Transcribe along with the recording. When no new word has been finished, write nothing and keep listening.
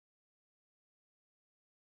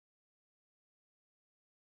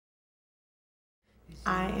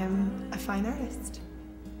I am a fine artist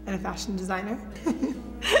and a fashion designer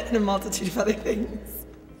and a multitude of other things.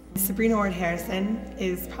 Sabrina Ward Harrison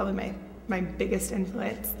is probably my biggest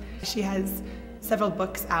influence. She has several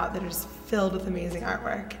books out that are just filled with amazing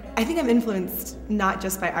artwork. I think I'm influenced not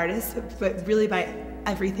just by artists, but really by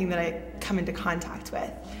everything that I come into contact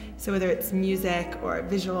with. So whether it's music or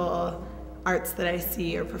visual arts that I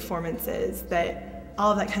see or performances, that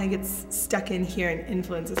all of that kind of gets stuck in here and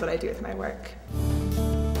influences what I do with my work.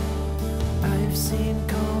 I've seen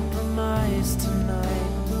compromise tonight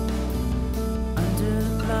under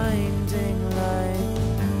the blinding light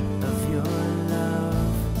of your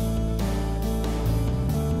love.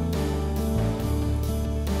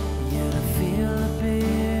 Yet I feel a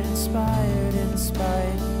bit inspired in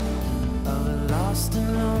spite of a lost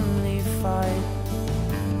and lonely fight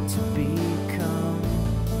to become.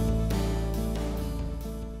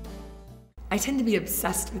 I tend to be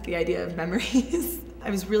obsessed with the idea of memories. I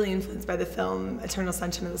was really influenced by the film Eternal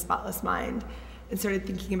Sunshine of the Spotless Mind and started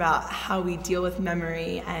thinking about how we deal with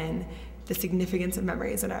memory and the significance of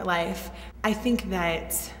memories in our life. I think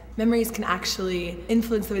that memories can actually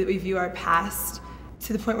influence the way that we view our past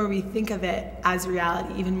to the point where we think of it as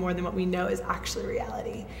reality even more than what we know is actually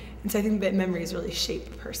reality. And so I think that memories really shape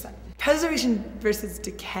a person. Preservation versus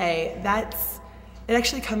decay, it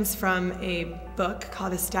actually comes from a book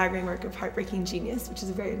called A Staggering Work of Heartbreaking Genius, which is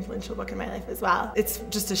a very influential book in my life as well. It's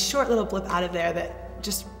just a short little blip out of there that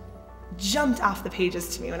just jumped off the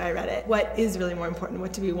pages to me when I read it. What is really more important?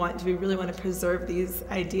 What do we want? Do we really want to preserve these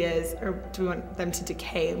ideas, or do we want them to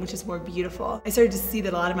decay, and which is more beautiful? I started to see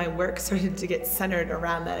that a lot of my work started to get centered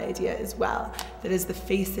around that idea as well. That as the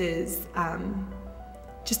faces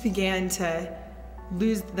just began to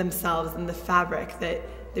lose themselves in the fabric, that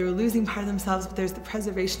they were losing part of themselves, but there's the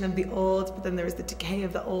preservation of the old, but then there was the decay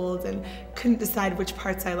of the old, and couldn't decide which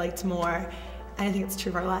parts I liked more. And I think it's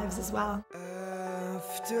true of our lives as well.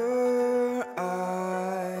 After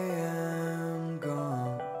I am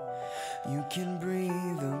gone, you can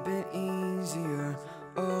breathe a bit easier.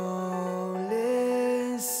 All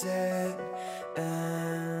is said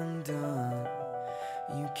and done.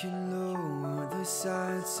 You can lower the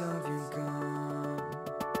sights of your gun.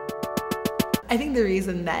 I think the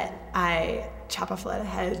reason that I chop off a lot of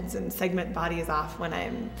heads and segment bodies off when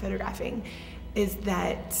I'm photographing is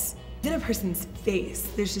that in a person's face,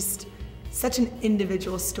 there's just such an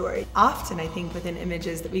individual story. Often I think within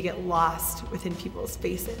images that we get lost within people's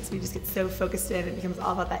faces. We just get so focused in, it becomes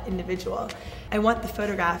all about that individual. I want the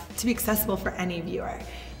photograph to be accessible for any viewer,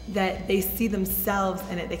 that they see themselves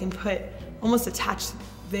in it. They can almost attach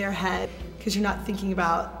their head, because you're not thinking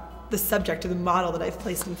about the subject or the model that I've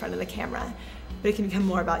placed in front of the camera. But it can become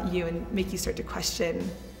more about you and make you start to question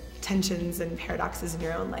tensions and paradoxes in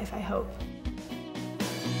your own life, I hope.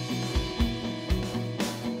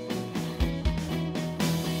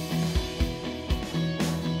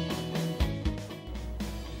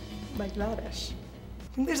 Like that-ish. I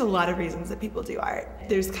think there's a lot of reasons that people do art.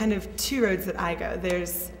 There's kind of two roads that I go.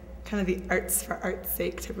 There's kind of the arts for art's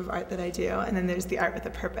sake type of art that I do, and then there's the art with a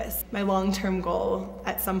purpose. My long-term goal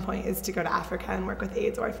at some point is to go to Africa and work with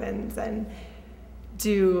AIDS orphans and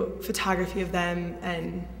do photography of them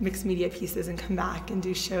and mixed media pieces and come back and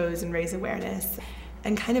do shows and raise awareness.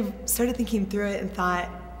 And kind of started thinking through it and thought,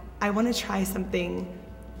 I want to try something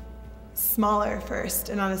smaller first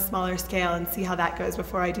and on a smaller scale and see how that goes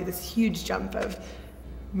before I do this huge jump of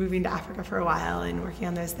moving to Africa for a while and working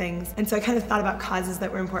on those things. And so I kind of thought about causes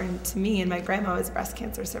that were important to me, and my grandma was a breast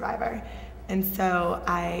cancer survivor. And so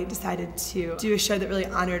I decided to do a show that really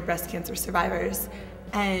honored breast cancer survivors.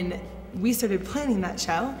 And we started planning that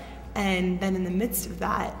show, and then in the midst of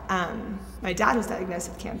that, my dad was diagnosed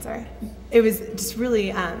with cancer. It was just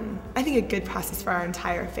really, I think, a good process for our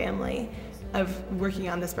entire family of working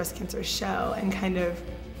on this breast cancer show and kind of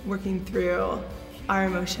working through our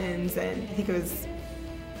emotions, and I think it was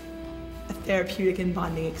a therapeutic and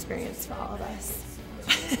bonding experience for all of us.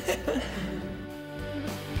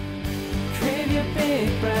 Crave your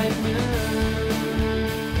big bright moon.